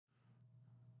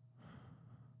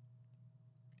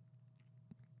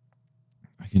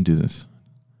can do this.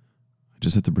 I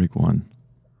just have to break one.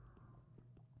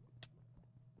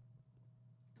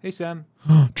 Hey, Sam.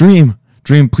 Dream,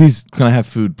 please, can I have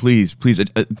food? Please, please.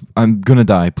 I'm gonna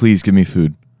die. Please give me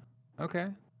food. Okay.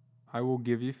 I will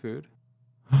give you food.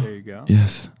 There you go.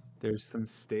 Yes. There's some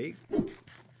steak.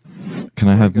 Can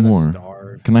I have You're gonna more?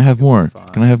 starve. Can I have You'll be more? Can I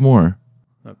fine. have more?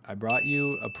 Look, I brought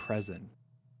you a present.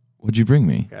 What'd you bring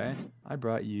me? Okay. I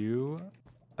brought you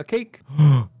a cake.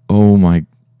 Oh my.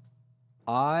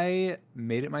 I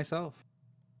made it myself.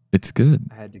 It's good.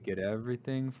 I had to get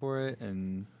everything for it,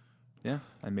 and yeah,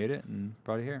 I made it and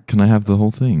brought it here. Can I have the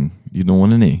whole thing? You don't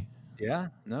want any? Yeah,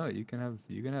 no, you can have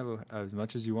as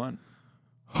much as you want.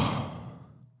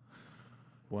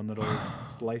 One little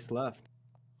slice left.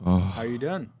 Oh, How are you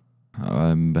doing?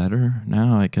 I'm better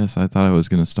now. I guess I thought I was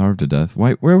gonna starve to death.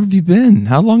 Why? Where have you been?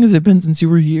 How long has it been since you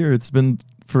were here? It's been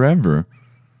forever.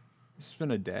 It's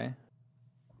been a day.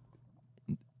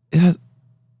 It has.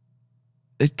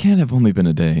 It can't have only been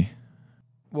a day.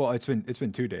 Well, it's been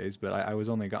 2 days, but I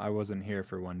wasn't here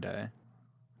for one day.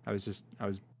 I was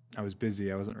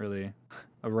busy. I wasn't really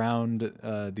around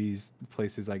these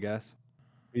places, I guess.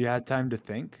 You had time to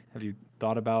think? Have you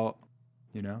thought about,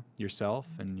 yourself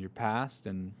and your past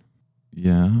and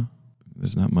Yeah.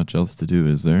 There's not much else to do,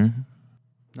 is there?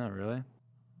 not really?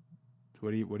 So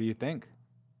what do you think?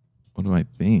 What do I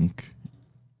think?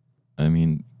 I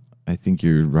mean, I think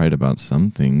you're right about some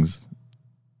things.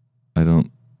 I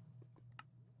don't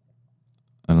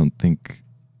think.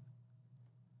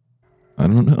 I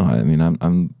don't know. I mean,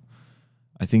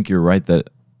 I think you're right that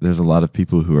there's a lot of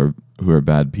people who are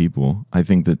bad people. I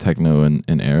think that Techno and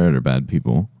Arid are bad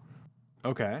people.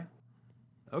 Okay.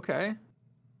 Okay.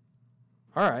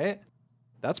 All right.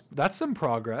 That's some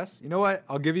progress. You know what?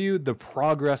 I'll give you the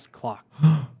progress clock.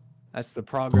 That's the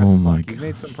progress Oh clock. my You've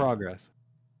made some gosh. progress.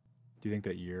 Do you think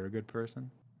that you're a good person?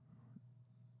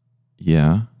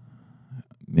 Yeah,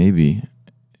 maybe.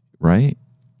 Right?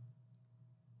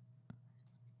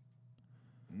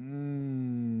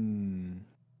 Mm.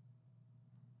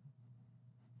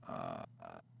 Uh,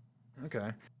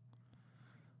 okay.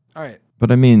 All right.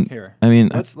 But I mean, Here. wait.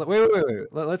 Wait.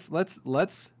 Let's.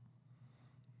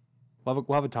 We'll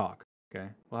have a talk. Okay.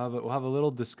 We'll have a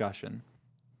little discussion.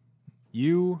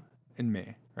 You and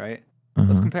me, right?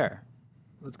 Let's Uh-huh. compare.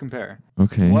 Let's compare.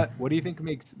 Okay. What do you think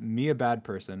makes me a bad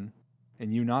person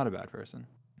and you not a bad person?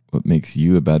 What makes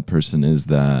you a bad person is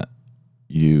that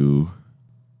you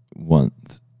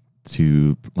want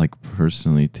to like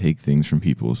personally take things from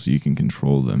people so you can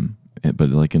control them, but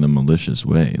like in a malicious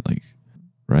way, like,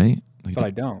 right? Like, But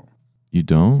I don't. you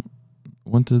don't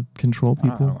want to control I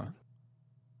don't people?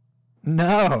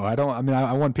 No, I don't. I mean,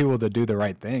 I want people to do the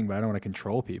right thing, but I don't want to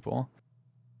control people.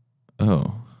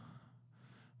 Oh,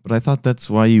 but I thought that's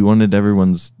why you wanted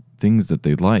everyone's things that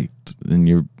they liked in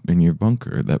your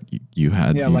bunker that you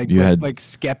had. Yeah, You had. like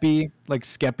Skeppy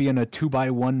in a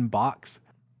 2x1 box.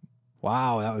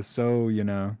 Wow, that was so,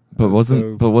 But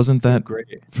wasn't so that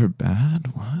great. for bad?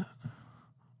 What?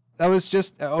 That was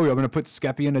just, I'm gonna put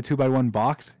Skeppy in a 2x1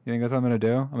 box. You think that's what I'm gonna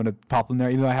do? I'm gonna pop them there,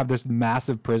 even though I have this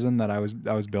massive prison that I was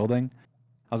building.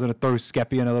 I was gonna throw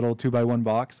Skeppy in a little 2x1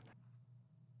 box.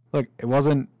 Look, that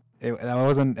wasn't anything.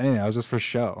 That was just for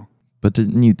show. But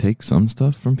didn't you take some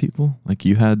stuff from people? Like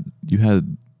you had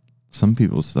some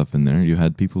people's stuff in there. You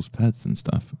had people's pets and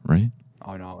stuff, right?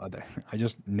 Oh no, I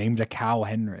just named a cow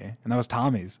Henry, and that was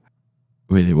Tommy's.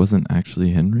 Wait, it wasn't actually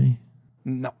Henry?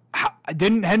 No,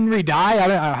 didn't Henry die?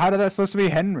 How did that supposed to be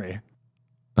Henry?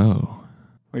 Oh.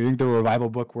 Well, you think the revival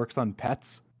book works on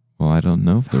pets? Well, I don't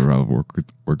know if the route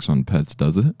works on pets,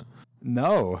 does it?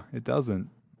 No, it doesn't.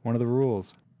 One of the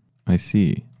rules. I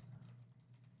see.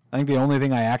 I think the only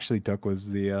thing I actually took was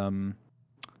the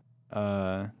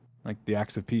like the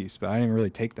Acts of Peace, but I didn't even really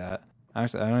take that.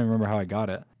 Actually, I don't even remember how I got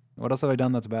it. What else have I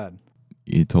done that's bad?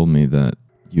 You told me that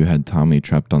you had Tommy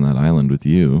trapped on that island with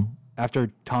you.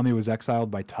 After Tommy was exiled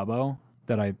by Tubbo,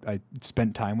 that I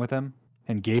spent time with him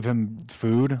and gave him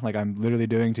food, like I'm literally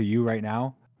doing to you right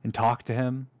now, and talked to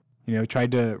him.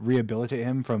 Tried to rehabilitate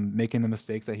him from making the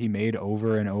mistakes that he made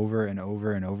over and over and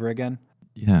over and over again.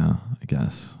 Yeah, I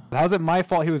guess. How's it my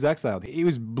fault he was exiled? He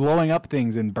was blowing up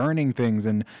things and burning things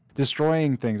and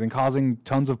destroying things and causing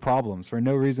tons of problems for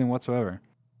no reason whatsoever.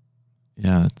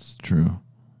 Yeah, it's true.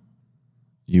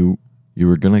 You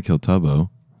were gonna kill Tubbo.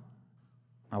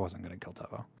 I wasn't going to kill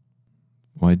Tubbo.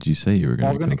 Why did you say you were If I gonna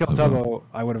was going to kill kill Tubbo? Tubbo,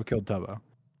 I would have killed Tubbo.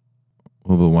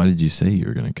 Well, but why did you say you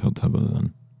were gonna kill Tubbo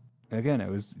then? Again, it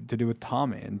was to do with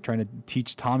Tommy and trying to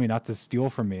teach Tommy not to steal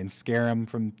from me and scare him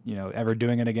from, ever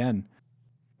doing it again.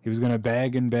 He was going to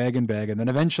beg and beg and beg, and then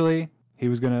eventually he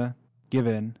was going to give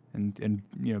in and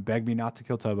beg me not to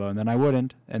kill Tubbo, and then I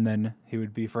wouldn't, and then he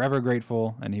would be forever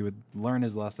grateful and he would learn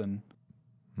his lesson.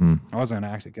 I wasn't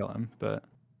gonna actually kill him, but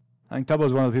I think Tubbo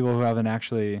is one of the people who haven't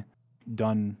actually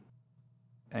done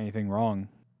anything wrong.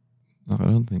 No, I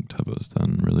don't think Tubbo's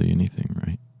done really anything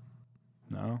right.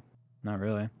 No, not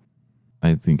really.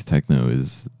 I think Techno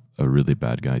is a really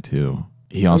bad guy too.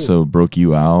 He also broke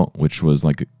you out, which was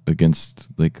like against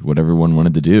like what everyone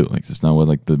wanted to do. Like it's not what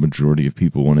like the majority of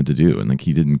people wanted to do, and like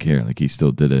he didn't care. Like he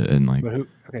still did it, and like.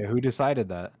 But who decided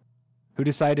that? Who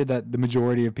decided that the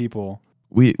majority of people?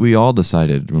 We all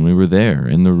decided when we were there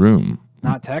in the room.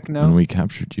 Not Techno. When we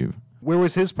captured you. Where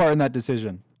was his part in that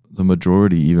decision? The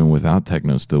majority, even without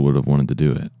Techno, still would have wanted to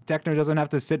do it. Techno doesn't have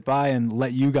to sit by and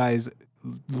let you guys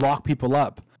lock people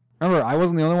up. Remember, I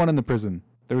wasn't the only one in the prison.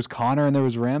 There was Connor and there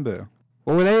was Rambo.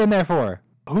 What were they in there for?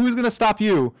 Who's going to stop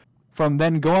you from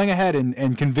then going ahead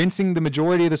and convincing the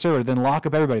majority of the server to then lock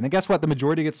up everybody? And then guess what? The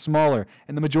majority gets smaller,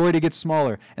 and the majority gets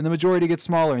smaller, and the majority gets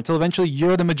smaller until eventually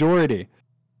you're the majority.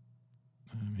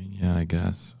 I mean, yeah, I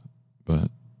guess.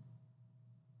 But...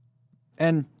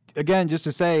 And again, just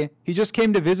to say, he just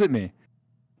came to visit me.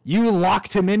 You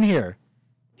locked him in here.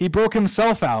 He broke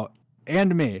himself out,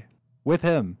 and me, with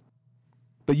him.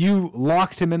 But you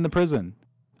locked him in the prison.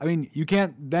 I mean, you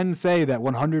can't then say that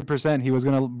 100% he was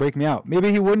going to break me out.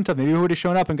 Maybe he wouldn't have. Maybe he would have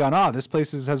shown up and gone, this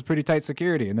place has pretty tight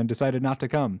security, and then decided not to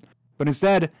come. But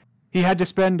instead, he had to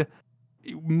spend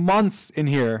months in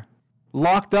here,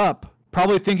 locked up,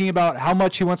 probably thinking about how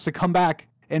much he wants to come back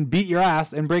and beat your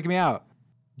ass and break me out.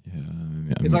 Yeah.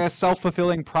 It's like a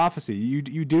self-fulfilling prophecy. You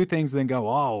do things, then go,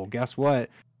 oh, guess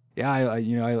what? Yeah,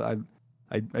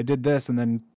 I did this, and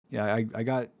then I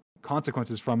got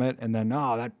consequences from it, and then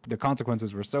the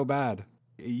consequences were so bad.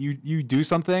 You do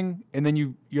something, and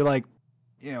then you're like,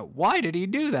 why did he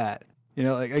do that?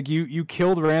 Like you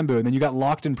killed Rambo, and then you got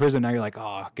locked in prison. Now you're like,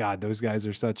 oh God, those guys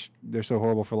they're so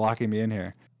horrible for locking me in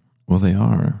here. Well, they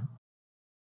are.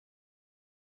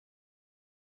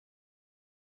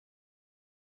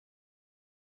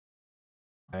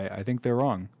 I think they're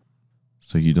wrong.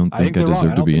 So you don't think I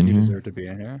deserve to be in here? You deserve to be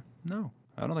in here. No,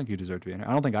 I don't think you deserve to be in here.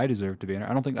 I don't think I deserve to be in here.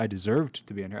 I don't think I deserved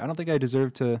to be in here. I don't think I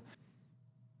deserve to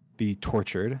be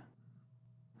tortured.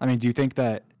 I mean, do you think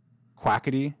that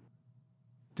Quackity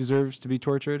deserves to be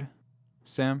tortured,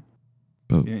 Sam?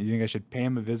 But you think I should pay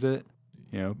him a visit?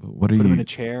 But what put him in a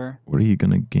chair? What are you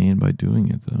going to gain by doing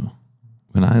it, though?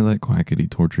 When I let Quackity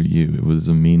torture you, it was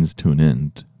a means to an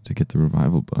end to get the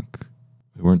revival book.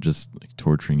 We weren't just like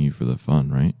torturing you for the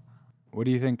fun, right? What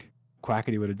do you think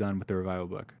Quackity would have done with the revival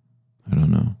book? I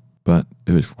don't know. But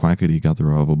if Quackity got the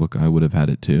revival book, I would have had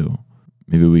it too.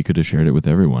 Maybe we could have shared it with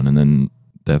everyone, and then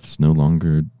death's no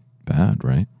longer bad,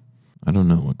 right? I don't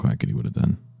know what Quackity would have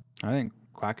done. I think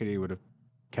Quackity would have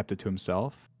kept it to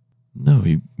himself. No,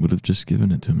 he would have just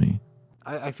given it to me.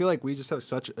 I feel like we just have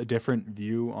such a different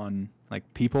view on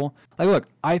like people. Like, look,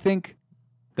 I think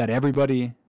that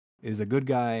everybody is a good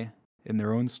guy in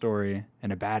their own story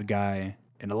and a bad guy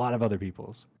in a lot of other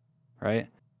people's, right?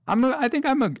 I think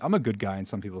I'm a good guy in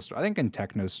some people's story. I think in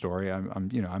Techno's story, I'm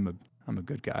a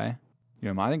good guy.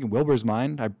 I think in Wilbur's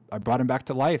mind, I brought him back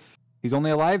to life. He's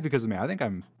only alive because of me. I think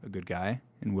I'm a good guy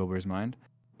in Wilbur's mind.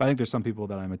 But I think there's some people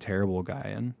that I'm a terrible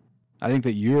guy in. I think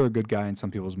that you're a good guy in some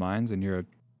people's minds and you're a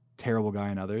terrible guy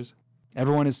in others.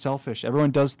 Everyone is selfish. Everyone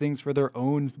does things for their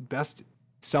own best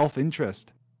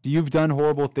self-interest. You've done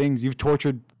horrible things. You've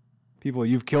tortured people.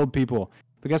 You've killed people.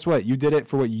 But guess what? You did it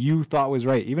for what you thought was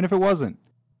right, even if it wasn't.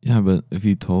 Yeah, but if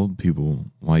you told people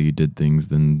why you did things,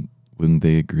 then wouldn't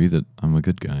they agree that I'm a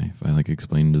good guy if I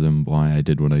explained to them why I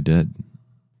did what I did?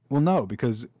 Well, no,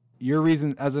 because your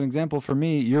reason, as an example for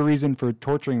me, your reason for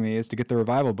torturing me is to get the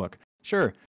revival book.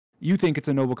 Sure, you think it's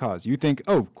a noble cause. You think,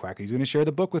 Quacky's going to share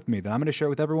the book with me, then I'm going to share it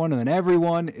with everyone, and then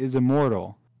everyone is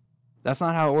immortal. That's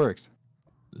not how it works.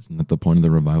 Isn't that the point of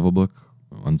the revival book?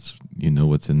 Once you know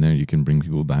what's in there, you can bring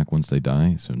people back once they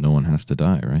die, so no one has to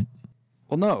die, right?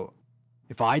 Well, no.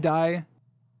 If I die,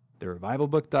 the revival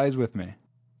book dies with me.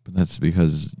 But that's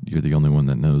because you're the only one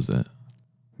that knows it.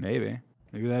 Maybe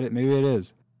it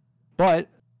is. But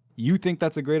you think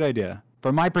that's a great idea.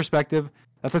 From my perspective,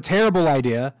 that's a terrible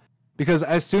idea because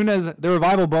as soon as the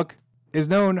revival book is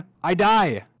known, I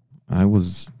die. I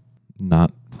was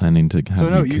not planning to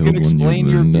have you killed can explain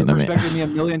when you your perspective to me a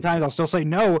million times. I'll still say,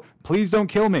 no, please don't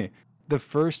kill me. The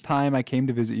first time I came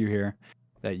to visit you here,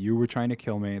 that you were trying to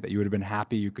kill me, that you would have been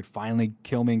happy you could finally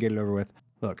kill me and get it over with.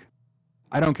 Look,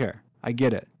 I don't care. I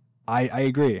get it. I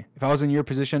agree. If I was in your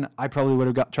position, I probably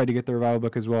would have tried to get the revival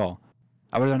book as well.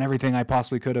 I would have done everything I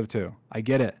possibly could have too. I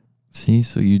get it. See,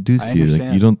 so you do see,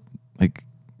 understand. you don't,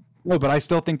 No, but I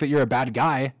still think that you're a bad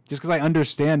guy. Just because I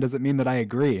understand doesn't mean that I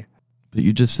agree. But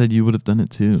you just said you would have done it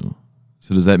too.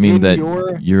 So does that mean In that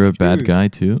your you're a bad shoes. guy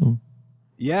too?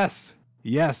 Yes.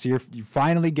 Yes, you're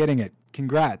finally getting it.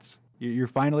 Congrats. You're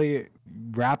finally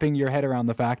wrapping your head around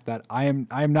the fact that I am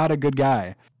not a good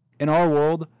guy. In our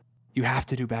world, you have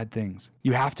to do bad things.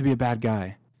 You have to be a bad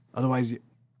guy. Otherwise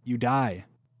you die.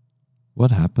 What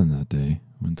happened that day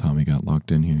when Tommy got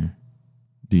locked in here?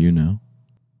 Do you know?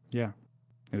 Yeah.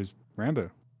 It was Rambo.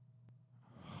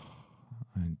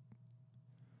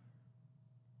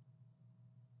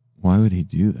 Why would he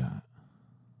do that?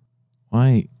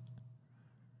 Why?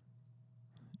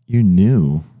 You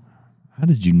knew. How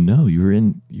did you know?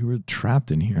 You were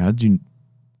trapped in here. How did you?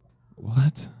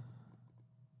 What?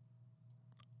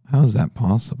 How is that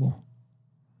possible?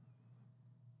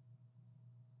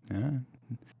 Yeah.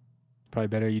 Probably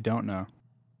better you don't know.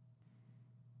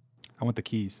 I want the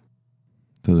keys.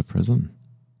 To the prison?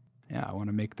 Yeah, I want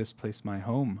to make this place my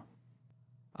home.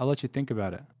 I'll let you think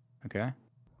about it, okay?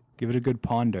 Give it a good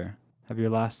ponder. Have your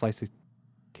last slice of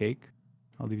cake.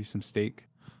 I'll leave you some steak.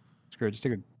 Screw it, just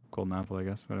take a golden apple, I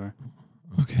guess, whatever.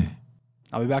 Okay.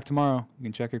 I'll be back tomorrow. You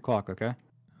can check your clock, okay?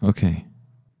 Okay.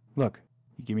 Look,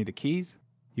 you give me the keys.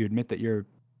 You admit that you've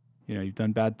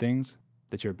done bad things,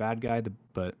 that you're a bad guy,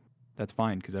 but that's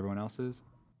fine because everyone else is.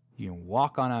 You can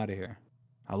walk on out of here.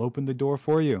 I'll open the door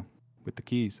for you with the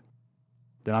keys.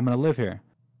 Then I'm going to live here.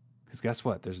 Because guess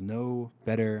what? There's no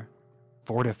better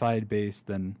fortified base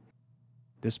than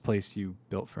this place you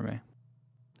built for me.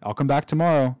 I'll come back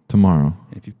tomorrow. Tomorrow.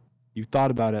 And if you've thought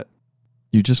about it.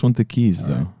 You just want the keys, All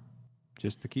though. right.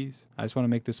 Just the keys. I just want to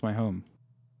make this my home.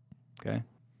 Okay?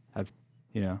 I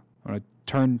want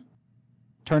to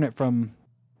turn it from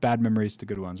bad memories to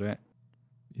good ones, right?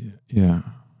 Yeah.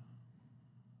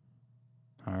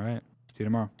 All right. See you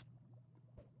tomorrow.